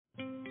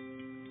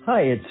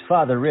Hi, it's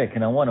Father Rick,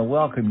 and I want to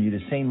welcome you to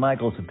St.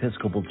 Michael's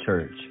Episcopal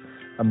Church.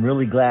 I'm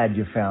really glad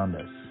you found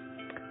us.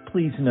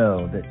 Please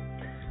know that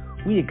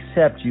we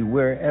accept you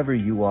wherever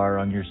you are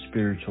on your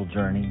spiritual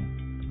journey,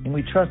 and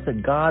we trust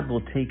that God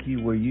will take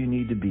you where you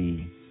need to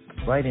be,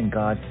 right in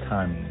God's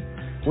timing.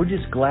 We're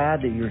just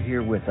glad that you're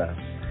here with us,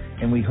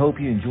 and we hope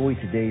you enjoy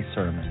today's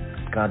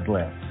sermon. God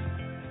bless.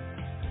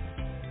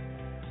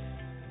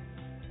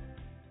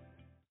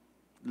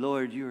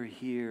 Lord, you are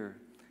here,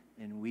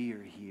 and we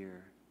are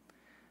here.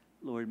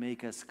 Lord,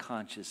 make us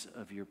conscious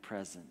of your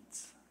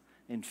presence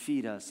and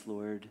feed us,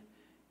 Lord,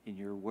 in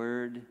your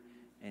word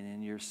and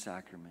in your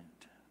sacrament.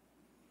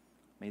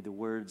 May the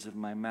words of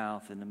my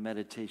mouth and the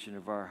meditation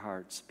of our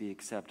hearts be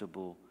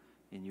acceptable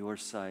in your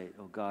sight,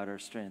 O God, our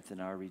strength and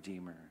our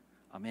Redeemer.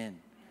 Amen.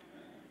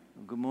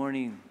 Well, good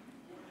morning.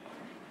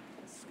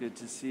 It's good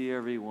to see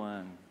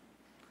everyone.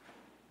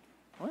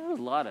 Well, there's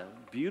a lot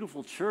of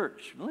beautiful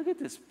church. Look at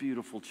this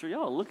beautiful church.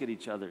 Y'all look at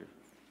each other.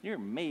 You're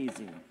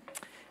amazing.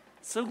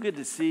 So good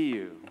to see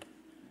you.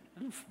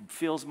 It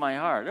fills my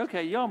heart.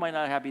 Okay, y'all might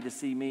not be happy to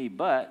see me,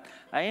 but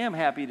I am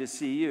happy to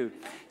see you.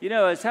 You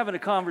know, I was having a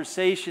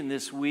conversation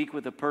this week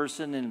with a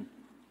person,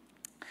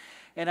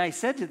 and I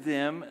said to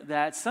them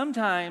that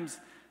sometimes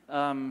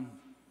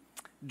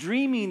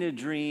dreaming a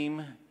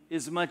dream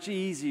is much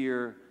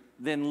easier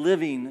than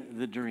living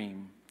the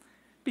dream.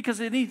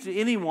 Because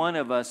any one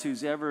of us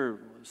who's ever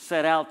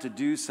set out to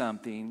do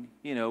something,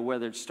 you know,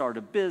 whether it's start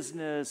a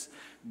business,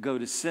 go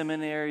to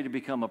seminary to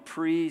become a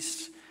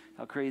priest,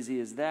 how crazy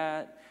is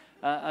that?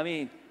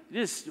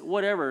 Just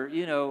whatever,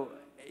 you know,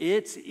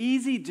 it's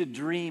easy to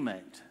dream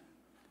it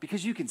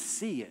because you can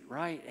see it,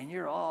 right? And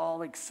you're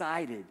all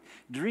excited.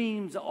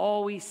 Dreams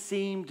always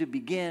seem to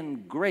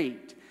begin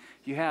great.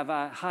 You have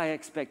high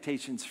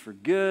expectations for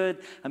good.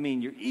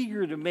 You're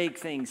eager to make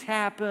things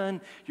happen.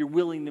 You're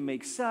willing to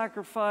make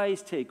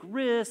sacrifice, take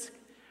risk.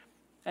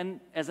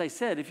 And as I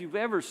said, if you've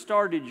ever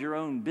started your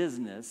own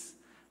business,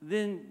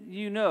 then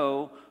you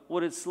know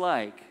what it's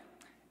like.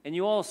 And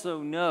you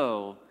also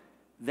know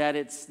that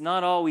it's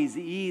not always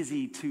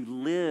easy to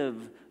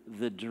live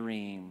the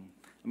dream.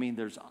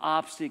 There's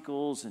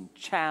obstacles and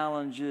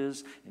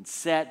challenges and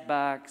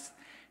setbacks.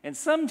 And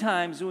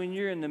sometimes when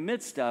you're in the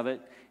midst of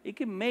it, it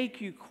can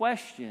make you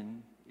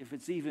question if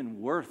it's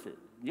even worth it.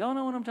 Y'all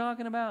know what I'm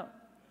talking about?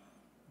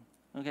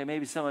 Okay,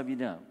 maybe some of you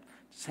don't.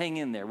 Just hang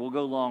in there. We'll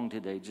go long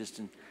today,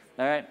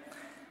 all right?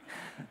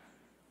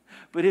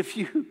 But if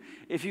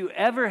you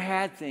ever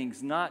had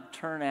things not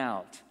turn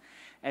out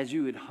as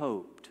you had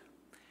hoped,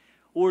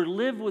 or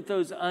lived with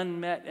those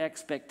unmet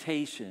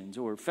expectations,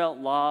 or felt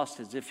lost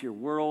as if your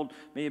world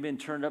may have been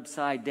turned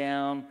upside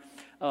down,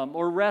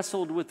 or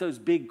wrestled with those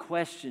big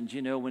questions,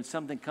 you know, when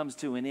something comes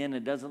to an end,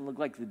 it doesn't look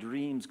like the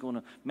dream's going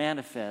to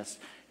manifest.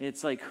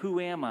 It's like, who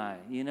am I?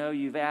 You know,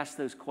 you've asked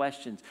those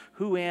questions.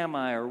 Who am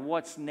I? Or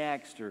what's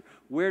next? Or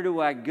where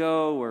do I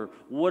go? Or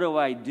what do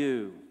I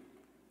do?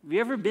 Have you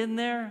ever been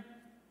there?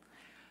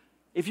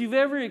 If you've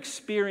ever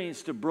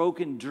experienced a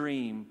broken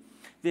dream,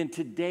 then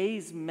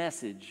today's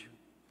message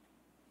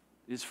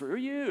is for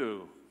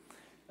you.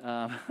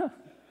 Pema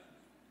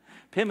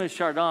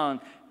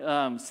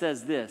Chardon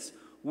says this: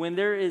 when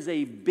there is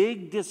a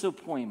big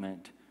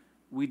disappointment,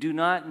 we do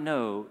not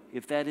know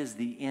if that is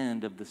the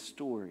end of the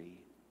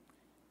story.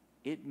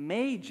 It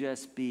may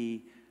just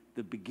be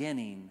the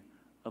beginning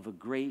of a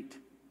great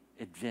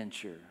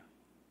adventure.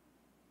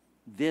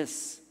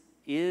 This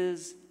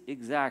is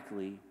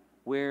exactly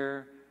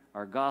where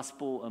our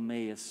Gospel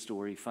Emmaus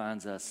story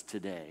finds us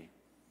today.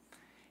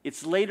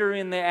 It's later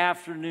in the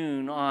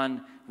afternoon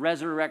on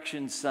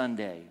Resurrection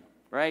Sunday,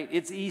 right?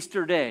 It's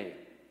Easter Day.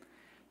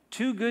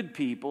 Two good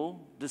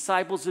people,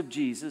 disciples of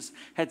Jesus,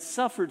 had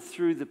suffered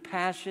through the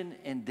passion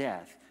and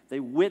death. They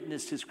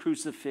witnessed his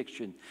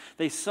crucifixion.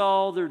 They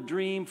saw their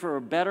dream for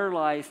a better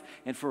life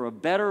and for a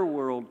better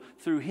world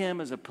through him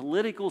as a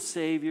political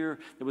savior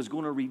that was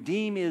going to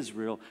redeem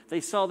Israel.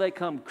 They saw that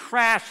come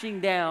crashing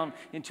down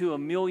into a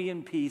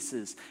million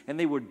pieces, and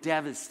they were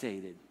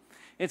devastated.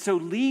 And so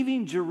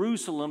leaving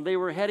Jerusalem, they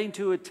were heading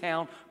to a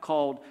town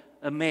called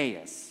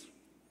Emmaus.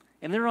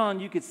 And they're on,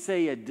 you could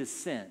say, a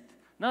descent,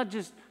 not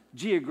just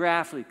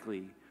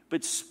geographically,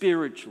 but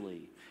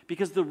spiritually.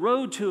 Because the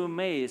road to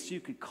Emmaus, you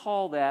could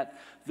call that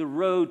the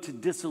road to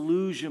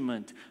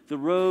disillusionment, the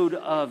road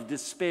of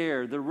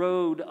despair, the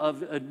road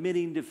of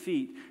admitting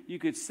defeat. You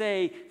could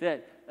say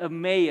that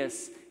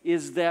Emmaus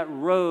is that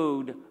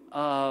road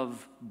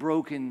of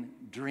broken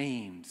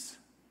dreams.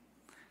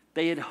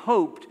 They had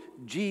hoped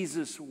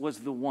Jesus was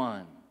the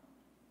one,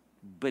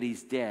 but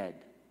he's dead.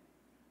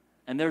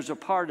 And there's a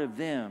part of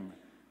them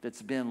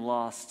that's been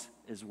lost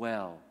as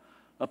well.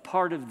 A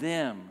part of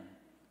them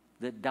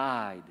that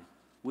died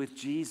with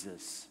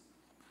Jesus.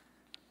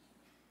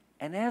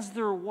 And as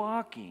they're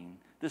walking,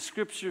 the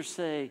scriptures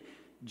say,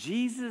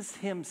 Jesus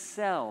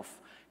himself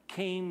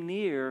came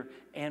near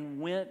and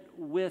went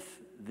with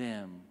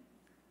them.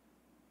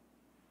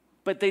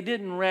 But they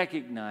didn't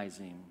recognize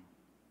him.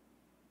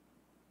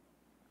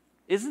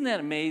 Isn't that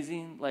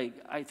amazing? Like,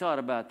 I thought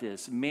about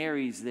this.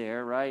 Mary's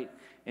there, right?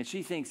 And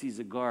she thinks he's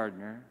a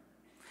gardener.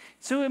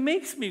 So it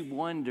makes me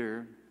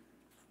wonder,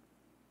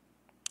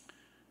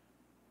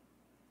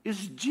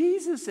 is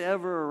Jesus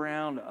ever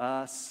around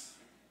us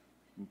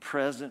and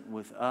present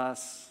with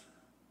us,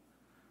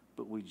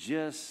 but we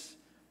just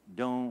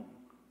don't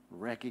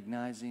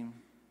recognize him?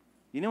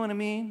 You know what I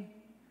mean?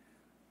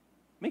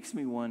 Makes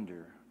me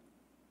wonder.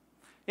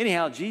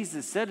 Anyhow,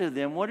 Jesus said to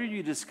them, "What are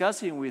you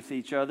discussing with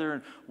each other,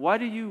 and why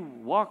do you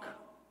walk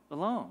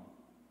alone?"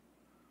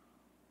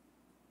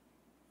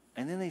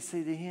 And then they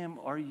say to him,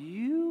 "Are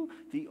you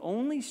the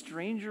only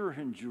stranger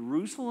in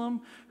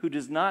Jerusalem who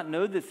does not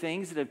know the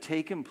things that have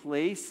taken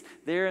place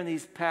there in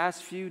these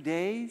past few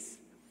days?"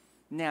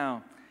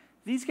 Now,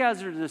 these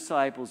guys are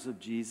disciples of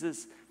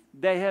Jesus.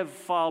 They have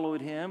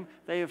followed him.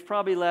 They have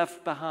probably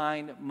left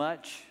behind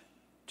much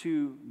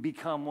to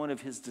become one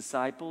of his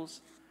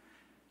disciples.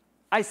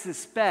 I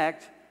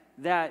suspect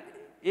that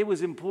it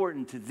was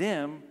important to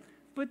them,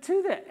 but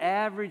to the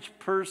average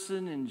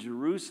person in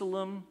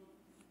Jerusalem,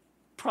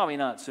 probably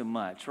not so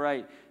much,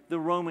 right? The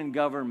Roman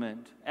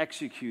government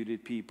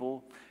executed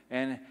people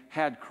and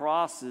had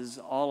crosses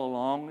all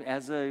along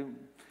as a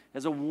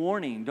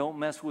warning. Don't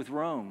mess with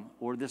Rome,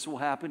 or this will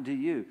happen to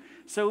you.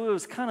 So it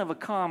was kind of a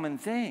common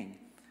thing.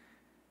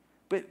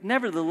 But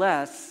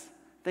nevertheless,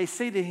 they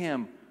say to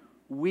him,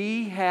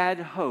 "We had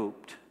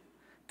hoped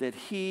that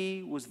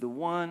he was the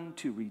one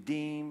to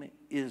redeem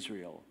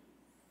Israel."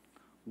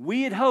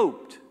 We had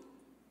hoped.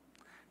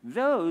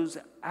 Those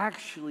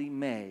actually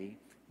may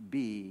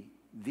be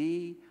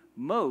the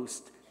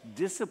most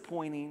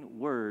disappointing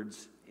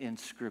words in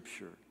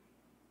Scripture.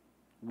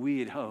 We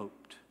had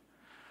hoped.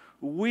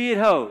 We had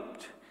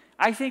hoped.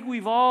 I think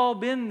we've all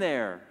been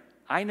there.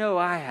 I know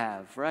I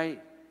have,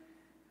 right?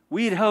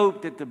 We had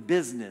hoped that the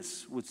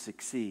business would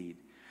succeed.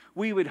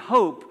 We would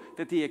hope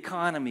that the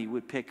economy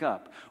would pick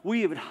up.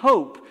 We would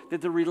hope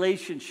that the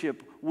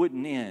relationship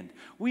wouldn't end.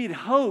 We had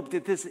hoped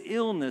that this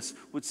illness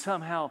would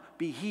somehow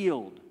be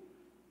healed.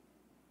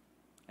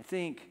 I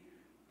think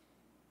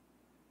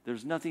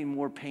there's nothing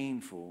more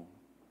painful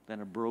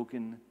than a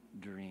broken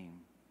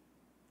dream,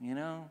 you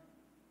know?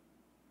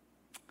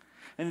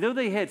 And though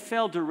they had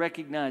failed to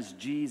recognize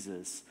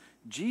Jesus,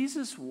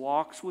 Jesus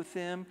walks with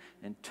them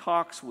and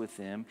talks with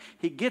them.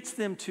 He gets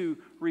them to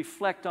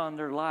reflect on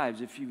their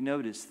lives, if you've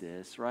noticed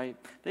this, right?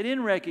 They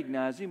didn't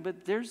recognize him,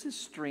 but there's a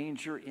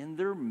stranger in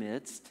their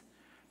midst.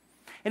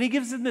 And he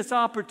gives them this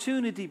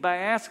opportunity by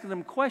asking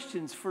them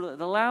questions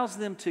that allows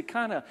them to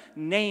kind of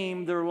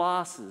name their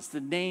losses, to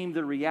name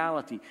their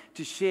reality,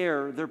 to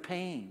share their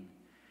pain.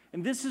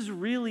 And this is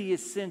really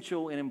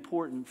essential and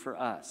important for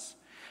us,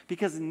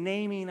 because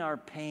naming our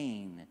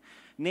pain,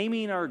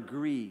 naming our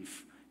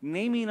grief,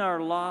 naming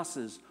our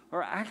losses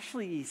are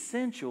actually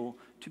essential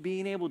to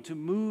being able to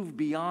move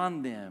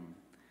beyond them.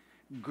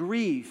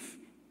 Grief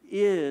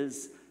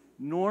is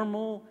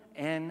normal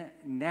and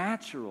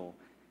natural,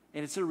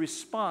 and it's a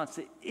response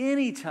to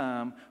any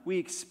time we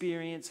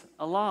experience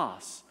a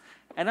loss.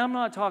 And I'm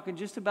not talking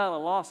just about a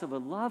loss of a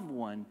loved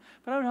one,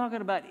 but I'm talking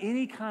about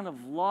any kind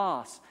of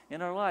loss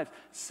in our lives.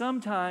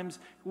 Sometimes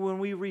when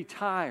we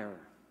retire,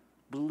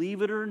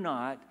 believe it or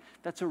not,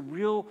 that's a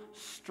real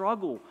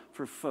struggle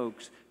for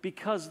folks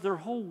because their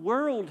whole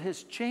world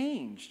has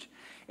changed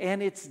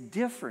and it's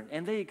different,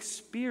 and they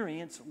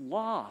experience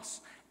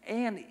loss.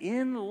 And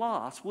in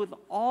loss, with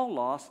all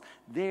loss,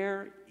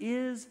 there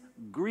is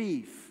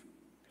grief.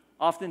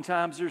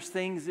 Oftentimes there's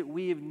things that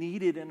we have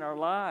needed in our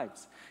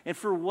lives, and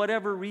for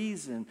whatever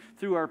reason,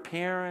 through our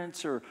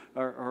parents or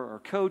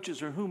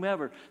coaches or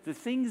whomever, the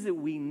things that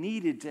we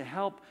needed to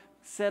help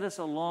set us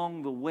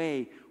along the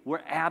way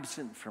were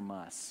absent from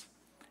us.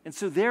 And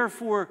so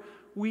therefore,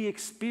 we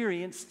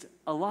experienced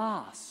a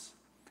loss.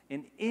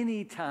 And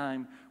any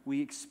time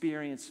we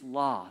experience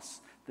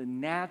loss, the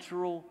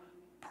natural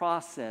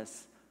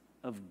process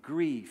of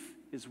grief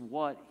is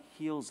what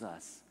heals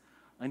us.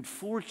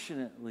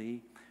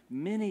 Unfortunately,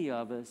 many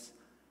of us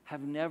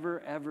have never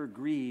ever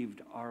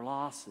grieved our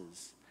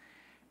losses.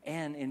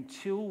 And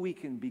until we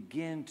can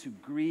begin to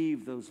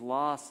grieve those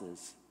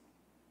losses,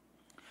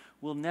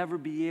 we'll never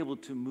be able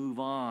to move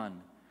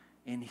on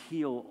and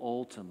heal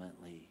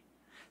ultimately.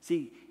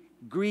 See,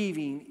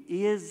 grieving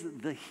is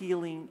the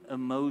healing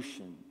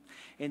emotion.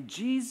 And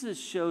Jesus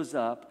shows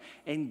up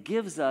and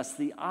gives us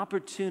the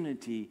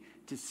opportunity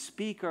to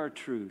speak our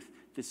truth,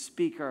 to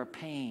speak our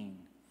pain,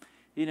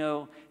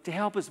 to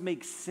help us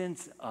make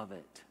sense of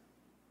it.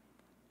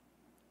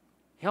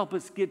 Help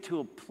us get to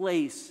a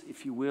place,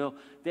 if you will,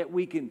 that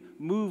we can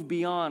move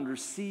beyond or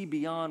see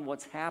beyond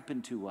what's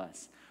happened to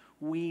us.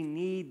 We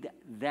need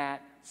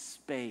that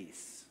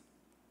space.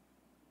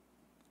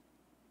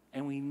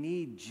 And we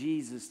need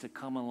Jesus to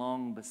come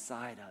along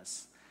beside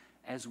us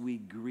as we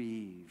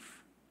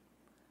grieve.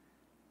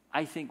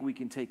 I think we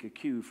can take a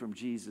cue from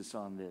Jesus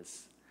on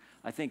this.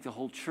 I think the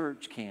whole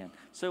church can.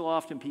 So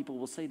often people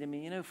will say to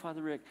me,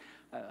 Father Rick,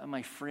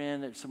 my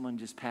friend, or someone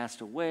just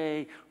passed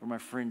away, or my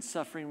friend's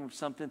suffering from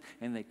something,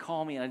 and they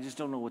call me and I just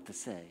don't know what to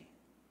say.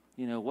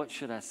 What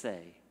should I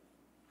say?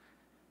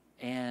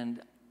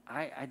 And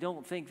I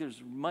don't think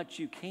there's much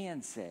you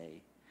can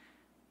say.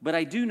 But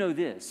I do know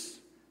this.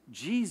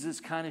 Jesus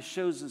kind of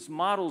shows us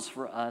models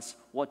for us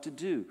what to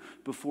do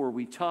before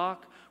we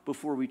talk,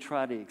 before we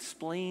try to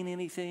explain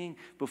anything,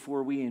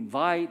 before we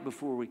invite,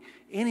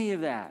 any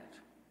of that.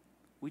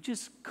 We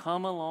just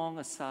come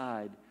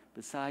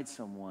beside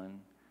someone,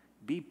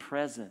 be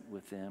present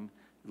with them,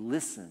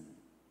 listen.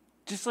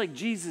 Just like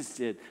Jesus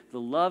did,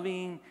 the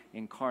loving,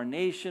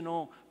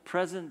 incarnational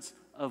presence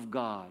of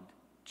God.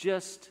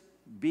 Just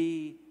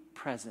be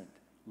present,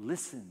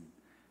 listen,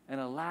 and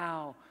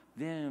allow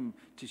them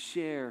to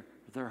share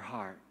their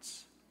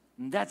hearts.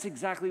 And that's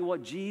exactly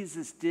what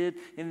Jesus did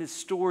in this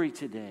story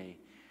today.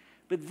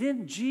 But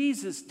then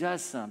Jesus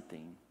does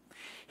something.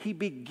 He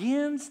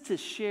begins to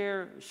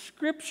share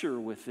Scripture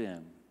with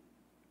them.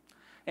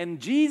 And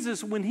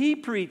Jesus, when he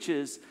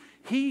preaches,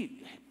 he's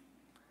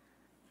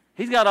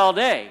got all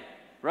day,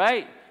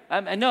 right?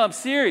 I know, I'm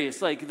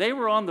serious. Like, they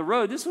were on the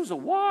road. This was a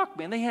walk,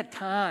 man. They had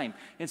time.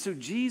 And so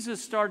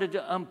Jesus started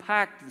to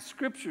unpack the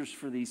Scriptures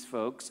for these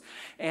folks.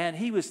 And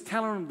he was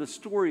telling them the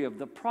story of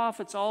the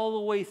prophets all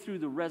the way through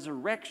the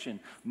resurrection.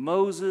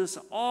 Moses,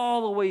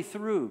 all the way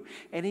through.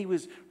 And he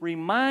was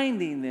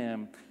reminding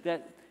them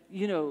that,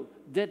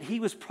 that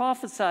he was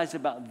prophesied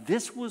about.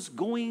 This was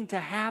going to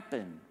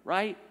happen,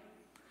 right?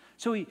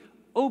 So he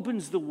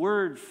opens the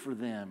Word for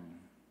them.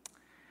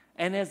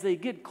 And as they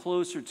get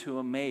closer to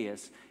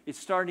Emmaus, it's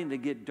starting to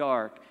get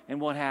dark.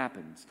 And what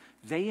happens?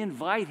 They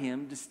invite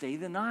him to stay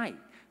the night.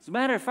 As a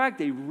matter of fact,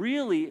 they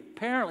really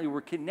apparently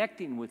were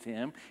connecting with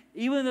him,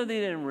 even though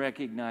they didn't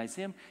recognize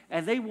him.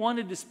 And they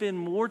wanted to spend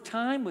more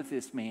time with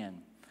this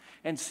man.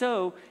 And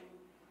so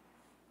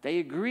they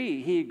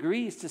agree. He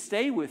agrees to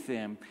stay with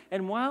them.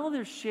 And while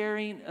they're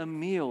sharing a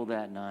meal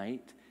that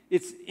night,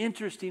 it's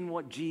interesting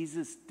what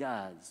Jesus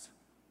does.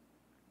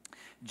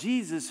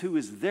 Jesus, who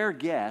is their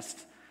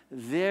guest,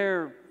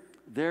 their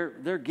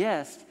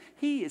guest,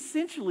 he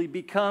essentially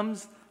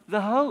becomes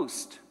the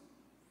host.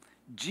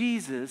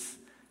 Jesus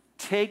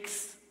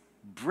takes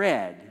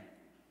bread,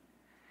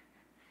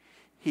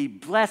 he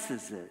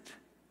blesses it,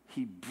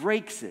 he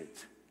breaks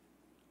it,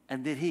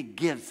 and then he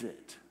gives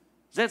it.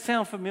 Does that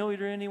sound familiar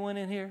to anyone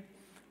in here?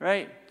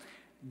 Right?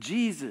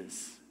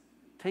 Jesus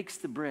takes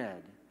the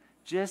bread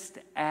just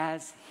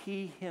as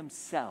he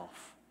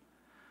himself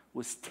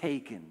was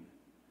taken.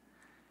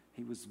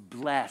 He was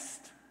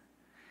blessed.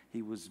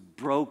 He was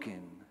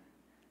broken,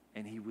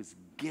 and he was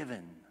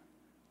given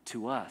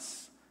to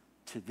us,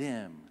 to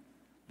them.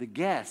 The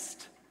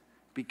guest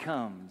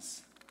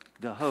becomes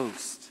the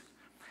host.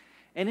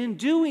 And in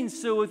doing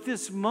so, at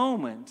this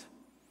moment,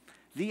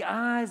 the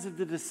eyes of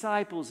the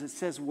disciples, it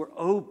says, were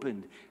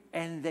opened,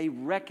 and they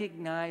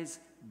recognized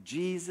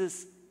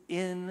Jesus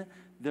in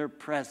their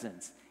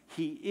presence.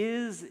 He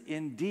is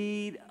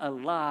indeed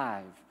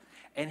alive.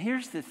 And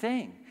here's the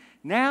thing.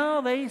 Now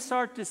they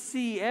start to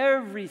see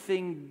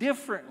everything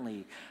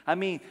differently. I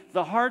mean,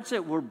 the hearts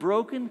that were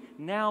broken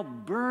now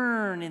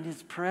burn in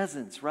his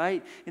presence,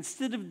 right?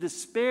 Instead of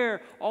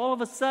despair, all of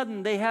a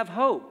sudden they have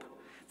hope.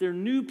 They're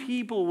new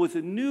people with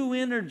a new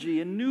energy,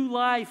 a new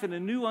life, and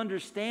a new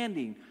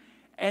understanding.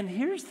 And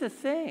here's the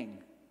thing.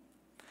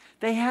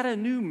 They had a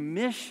new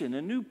mission,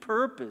 a new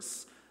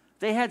purpose.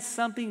 They had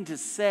something to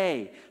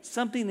say,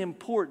 something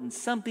important,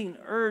 something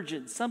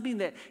urgent, something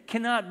that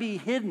cannot be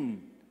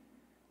hidden.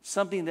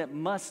 Something that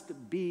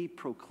must be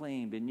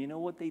proclaimed. And you know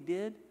what they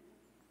did?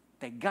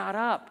 They got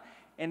up.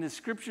 And the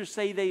scriptures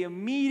say they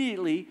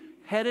immediately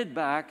headed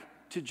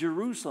back to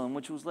Jerusalem,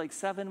 which was like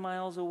 7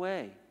 miles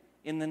away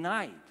in the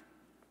night.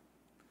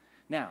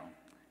 Now,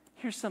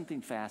 here's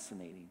something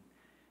fascinating.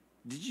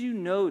 Did you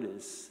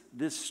notice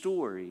this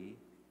story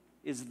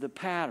is the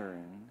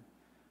pattern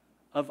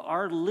of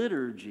our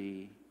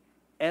liturgy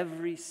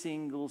every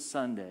single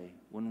Sunday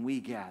when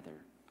we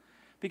gather?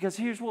 Because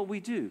here's what we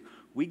do.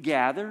 We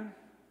gather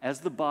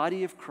as the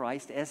body of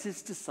Christ, as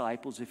his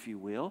disciples, if you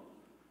will,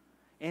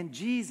 and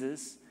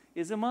Jesus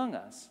is among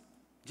us.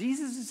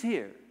 Jesus is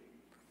here.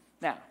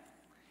 Now,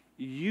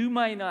 you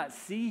may not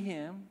see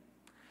him,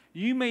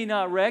 you may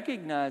not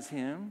recognize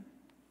him,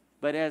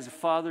 but as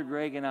Father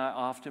Greg and I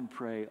often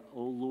pray,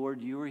 oh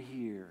Lord, you are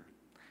here,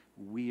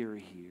 we are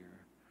here.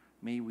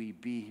 May we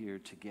be here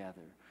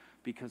together,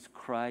 because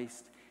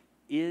Christ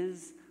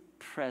is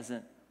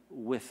present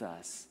with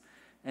us.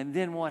 And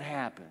then what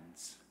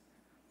happens?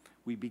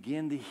 We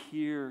begin to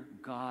hear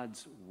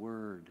God's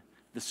word,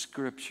 the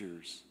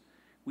scriptures.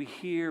 We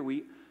hear,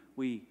 we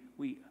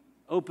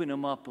open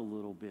them up a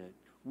little bit.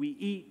 We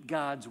eat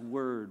God's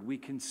word. We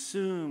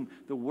consume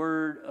the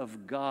word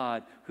of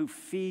God, who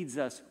feeds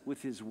us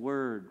with his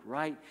word,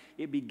 right?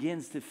 It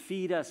begins to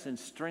feed us and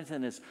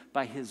strengthen us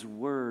by his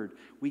word.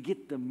 We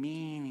get the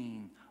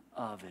meaning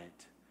of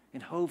it.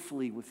 And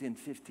hopefully within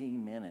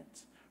 15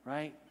 minutes,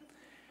 right?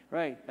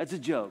 Right? That's a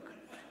joke,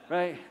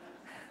 right?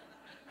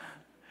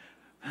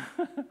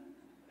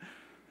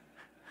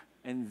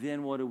 And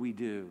then what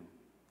do?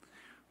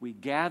 We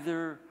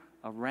gather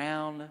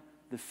around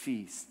the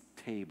feast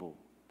table,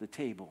 the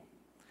table,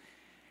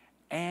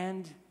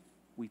 and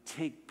we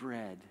take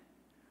bread,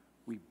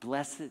 we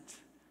bless it,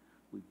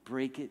 we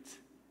break it,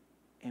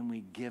 and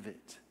we give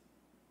it.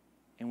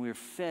 and we're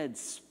fed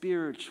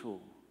spiritually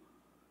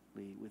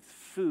with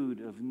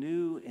food of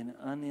new and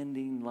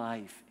unending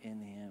life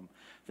in Him.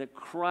 That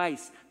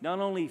Christ not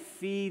only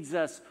feeds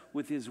us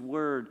with His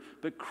Word,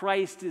 but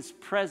Christ is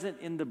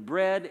present in the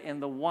bread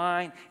and the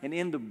wine, and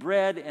in the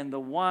bread and the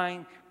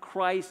wine,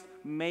 Christ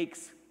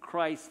makes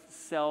Christ's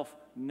self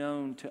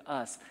known to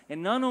us.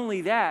 And not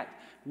only that,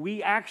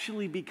 we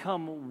actually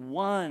become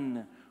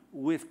one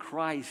with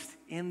Christ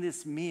in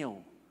this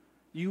meal.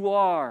 You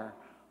are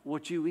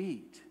what you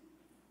eat,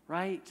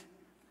 right?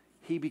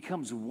 He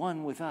becomes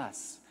one with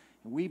us,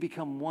 and we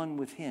become one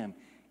with Him.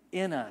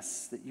 In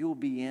us, that you'll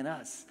be in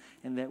us,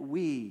 and that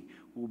we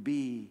will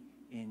be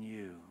in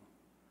you.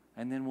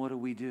 And then what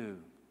do?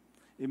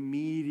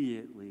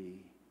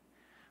 Immediately,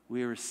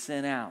 we are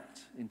sent out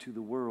into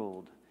the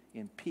world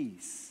in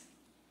peace.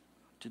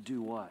 To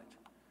do what?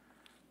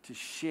 To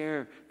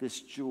share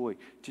this joy,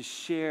 to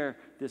share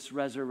this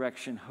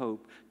resurrection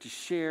hope, to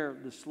share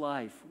this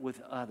life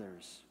with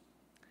others.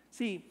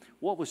 See,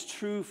 what was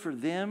true for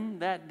them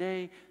that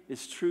day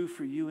is true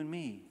for you and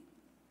me.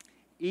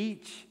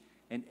 Each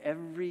and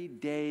every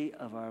day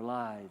of our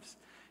lives,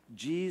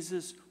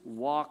 Jesus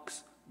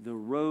walks the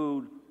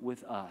road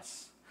with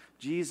us.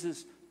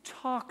 Jesus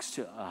talks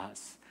to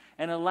us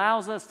and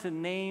allows us to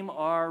name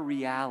our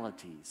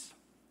realities.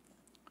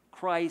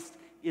 Christ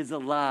is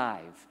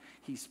alive.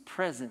 He's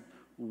present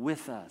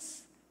with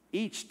us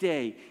each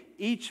day,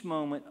 each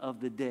moment of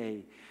the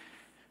day.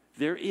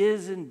 There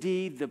is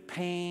indeed the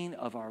pain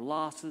of our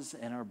losses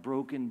and our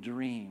broken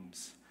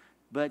dreams.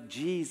 But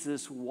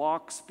Jesus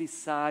walks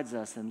beside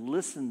us and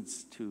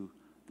listens to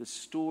the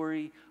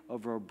story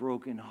of our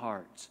broken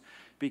hearts.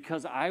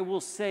 Because I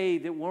will say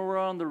that when we're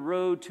on the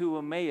road to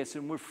Emmaus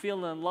and we're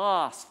feeling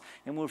lost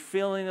and we're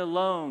feeling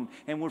alone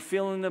and we're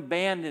feeling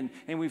abandoned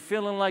and we're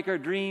feeling like our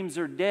dreams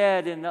are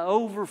dead and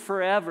over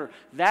forever,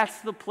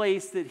 that's the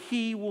place that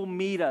He will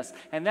meet us.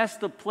 And that's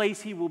the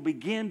place He will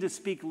begin to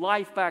speak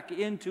life back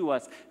into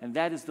us. And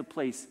that is the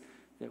place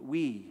that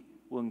we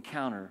will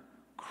encounter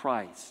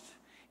Christ.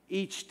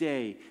 Each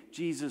day,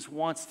 Jesus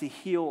wants to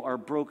heal our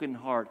broken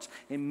hearts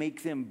and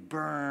make them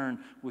burn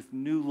with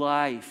new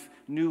life,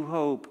 new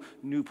hope,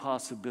 new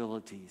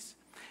possibilities.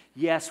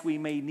 Yes, we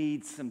may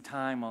need some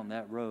time on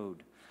that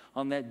road,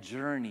 on that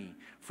journey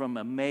from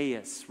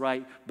Emmaus,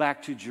 right,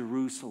 back to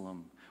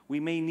Jerusalem.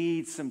 We may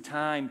need some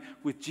time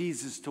with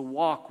Jesus to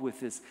walk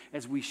with us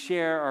as we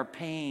share our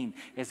pain,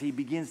 as He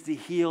begins to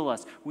heal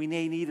us. We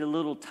may need a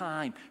little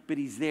time, but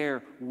He's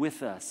there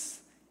with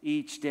us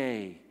each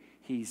day.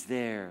 He's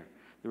there.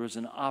 There was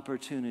an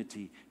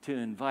opportunity to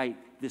invite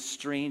this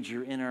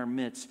stranger in our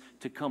midst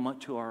to come up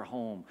to our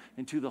home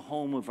and to the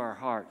home of our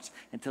hearts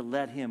and to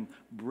let Him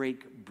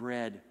break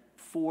bread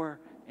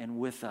for and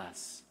with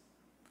us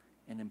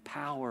and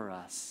empower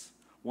us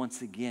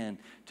once again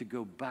to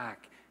go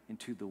back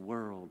into the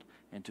world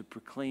and to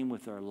proclaim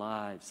with our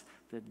lives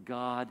that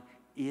God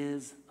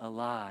is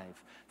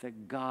alive,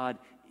 that God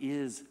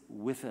is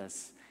with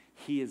us.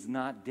 He is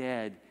not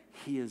dead,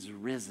 He is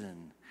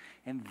risen.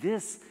 And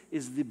this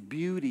is the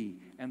beauty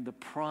and the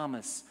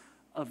promise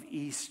of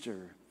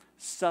Easter.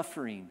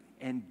 Suffering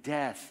and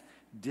death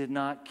did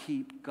not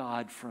keep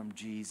God from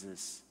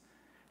Jesus,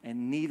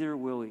 and neither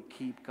will it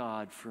keep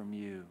God from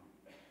you.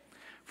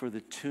 For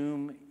the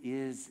tomb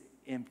is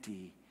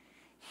empty.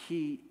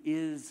 He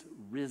is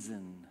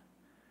risen,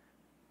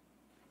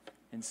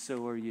 and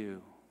so are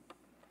you.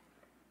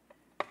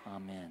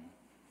 Amen.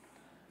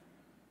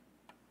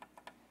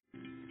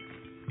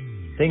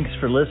 Thanks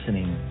for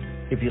listening.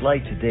 If you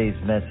like today's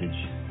message,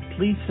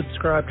 please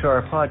subscribe to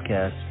our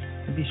podcast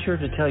and be sure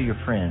to tell your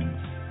friends.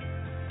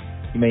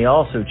 You may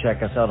also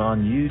check us out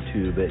on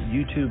YouTube at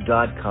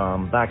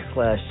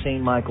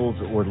youtube.com/St. Michael's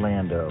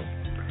Orlando.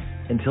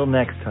 Until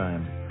next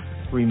time,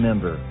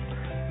 remember,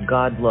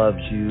 God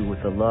loves you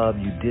with a love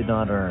you did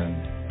not earn,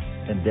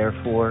 and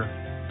therefore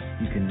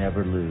you can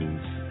never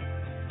lose.